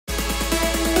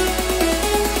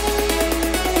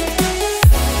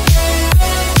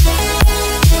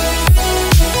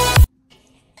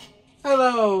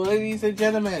ladies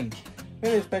and gentlemen,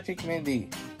 really respected community.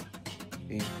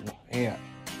 Here.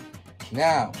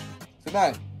 Now,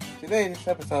 today's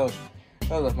episode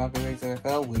of my Patriots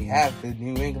NFL, we have the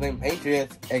New England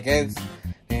Patriots against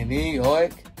the New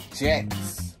York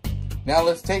Jets. Now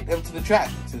let's take them to the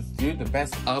track to do the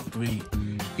best of 3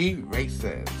 heat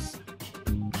races.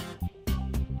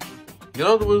 You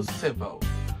know the rules are simple,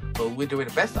 but we're doing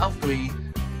the best of 3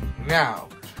 now.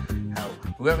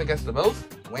 Whoever gets the most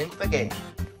wins the game.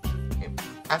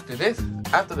 After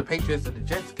the Patriots and the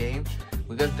Jets game,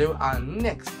 we're going to do our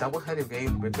next doubleheader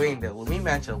game between the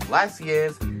rematch of last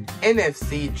year's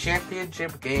NFC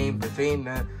Championship game between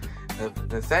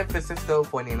the San Francisco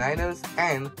 49ers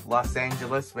and Los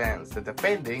Angeles Rams, the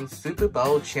defending Super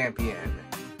Bowl champion.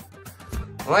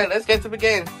 Alright, let's get to the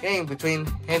game between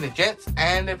the Jets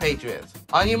and the Patriots.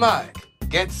 On your mark,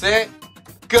 get set,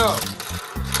 go!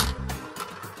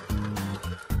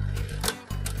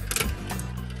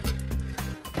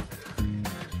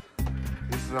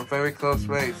 This is a very close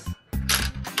race.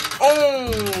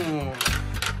 Oh!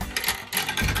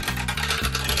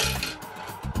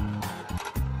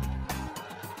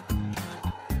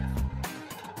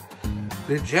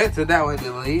 The Jets are now in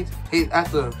the lead.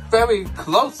 That's a very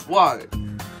close one.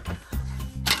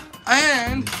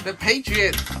 And the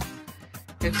Patriots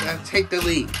is going to take the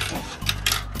lead.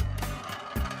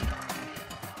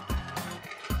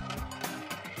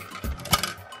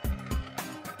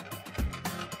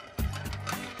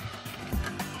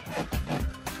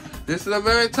 This is a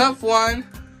very tough one.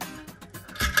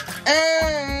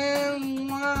 And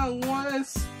wow, what a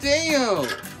steal.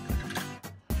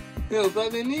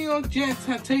 But the New York Jets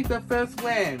have taken the first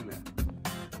win.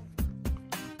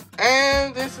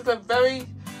 And this is a very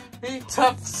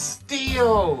tough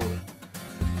steal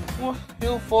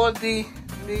for the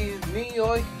New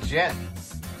York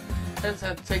Jets. Let's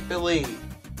have to take the lead.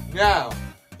 Now,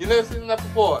 you never seen that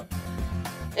before.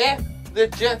 If the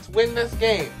Jets win this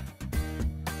game,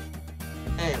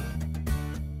 and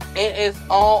it is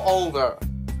all over.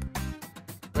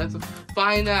 Let's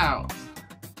find out.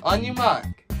 On your mark,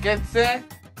 get set,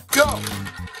 go!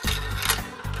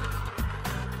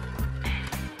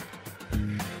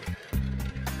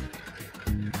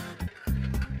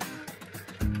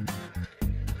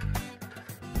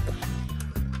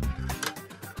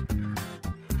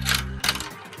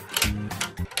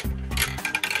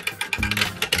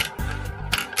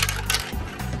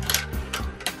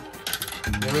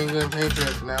 New England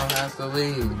Patriots now has the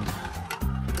lead.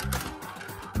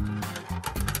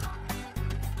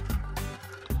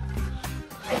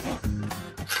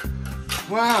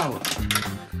 Wow!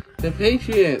 The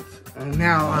Patriots are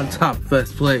now on top,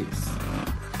 first place.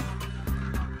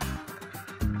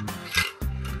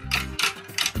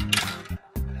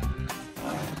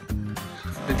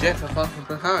 The Jets are falling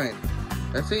behind.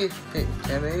 Let's see,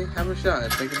 can they have a shot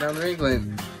at taking down New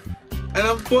England? And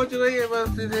unfortunately, it was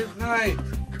his night.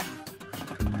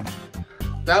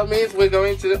 That means we're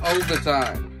going to the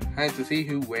overtime and to see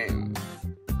who wins.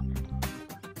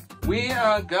 We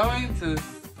are going to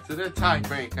the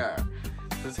tiebreaker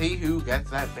to see who gets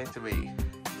that victory.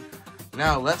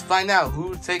 Now let's find out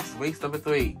who takes race number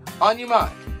 3. On your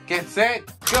mark, get set,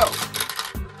 go!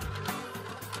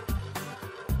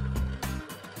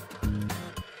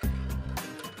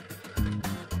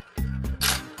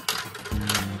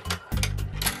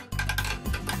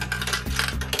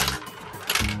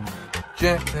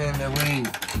 Jets in the lead.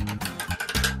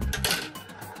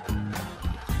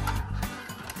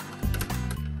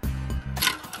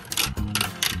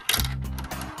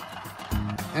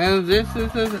 And this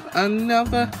is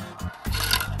another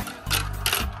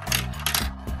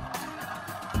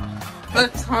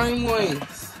time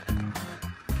waste.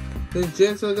 The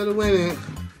Jets are gonna win it.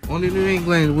 Only New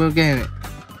England will get it.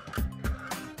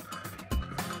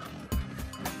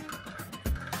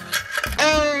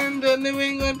 And the New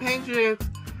England Patriots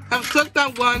have took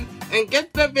that one and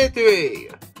get the victory.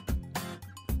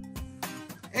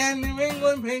 And New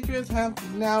England Patriots have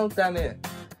now done it.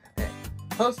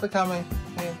 Post a comment.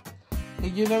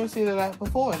 If you've never seen that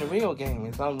before in a real game,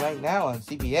 it's on right now on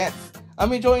CBS.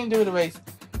 I'm enjoying doing the race.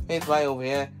 It's right over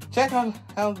here. Check out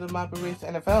how the Mappa Race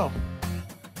NFL.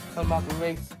 The Mappa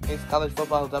Race is college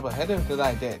football doubleheader that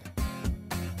I did.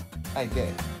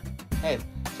 Hey,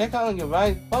 check out on your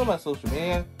right, follow my social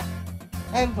media,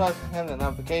 and plus hit the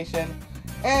notification,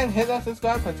 and hit that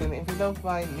subscribe button if you don't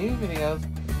find new videos.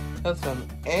 That's from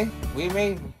we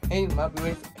made Mappa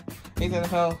Race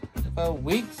NFL for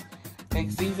weeks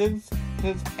and seasons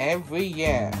every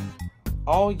year,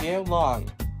 all year long.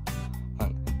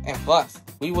 And plus,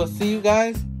 we will see you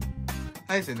guys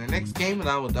in the next game with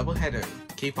our doubleheader.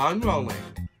 Keep on rolling.